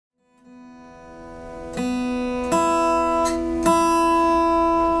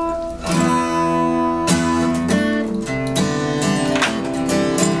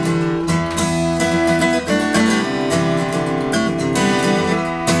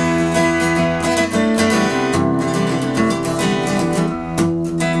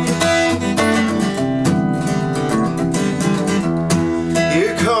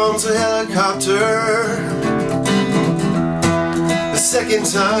in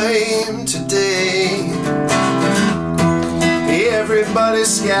time today. Everybody's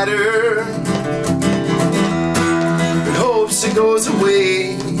scattered in hopes it goes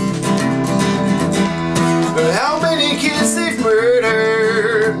away. How many kids they've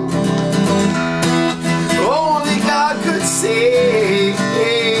murdered, only God could say.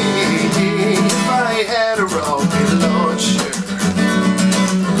 If I had a rocket launcher,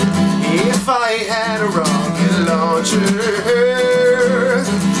 if I had a rocket launcher,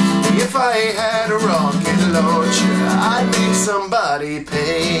 if I had a rocket launcher, I'd make somebody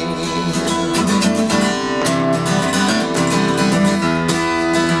pay.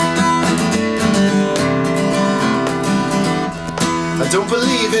 I don't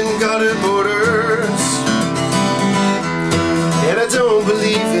believe in God and borders, and I don't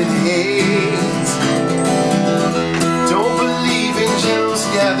believe in hate. Don't believe in generals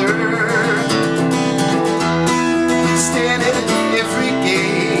gathered, standing at every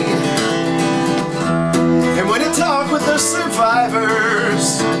gate. And when I talk with the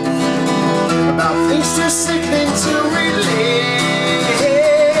survivors about things too sickening to relate,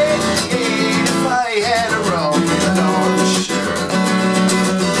 if I had a rocket launcher,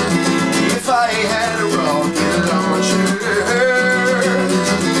 if I had a rocket launcher,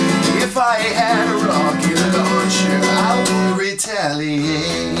 if I had a rocket launcher, I would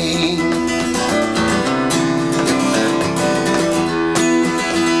retaliate.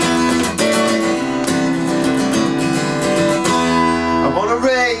 I wanna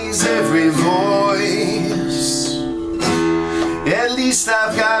raise every voice, at least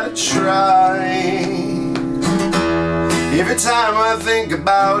I've gotta try. Every time I think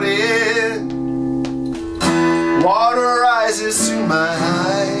about it, water rises to my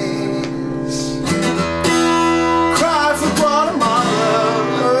eyes. Cry for Guatemala,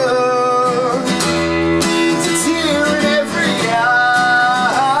 it's a tear in every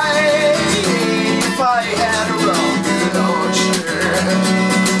eye. If I had a rocket launcher,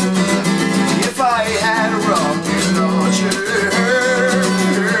 if I had a rocket launcher,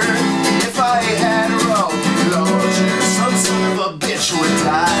 if I had a rocket launcher, some son of a bitch would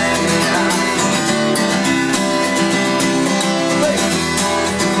die.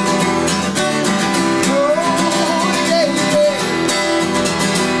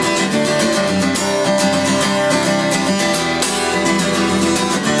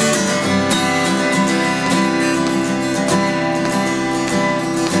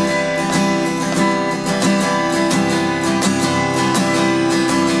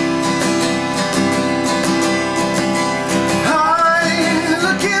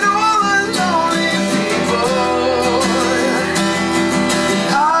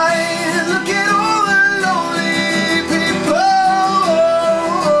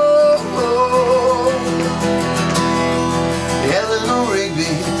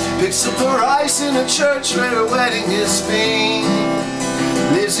 Picks up her ice in a church where her wedding is Spain.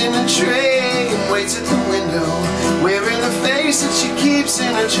 Lives in a train, waits at the window, wearing the face that she keeps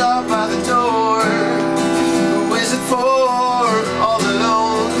in a jar by the door. Who is it for? All the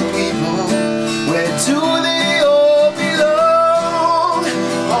lonely people. Where do they all belong?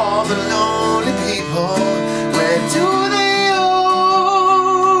 All the lonely people. Where do they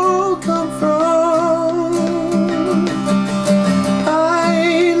all come from?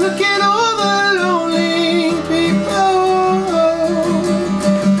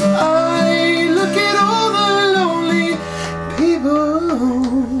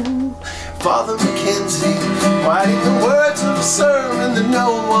 Father Mackenzie, writing the words of a sermon that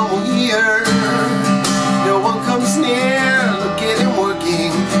no one will hear. No one comes near, look at him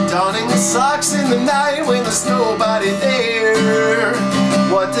working, donning the socks in the night when there's nobody there.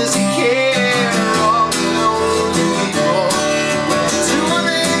 What does he care?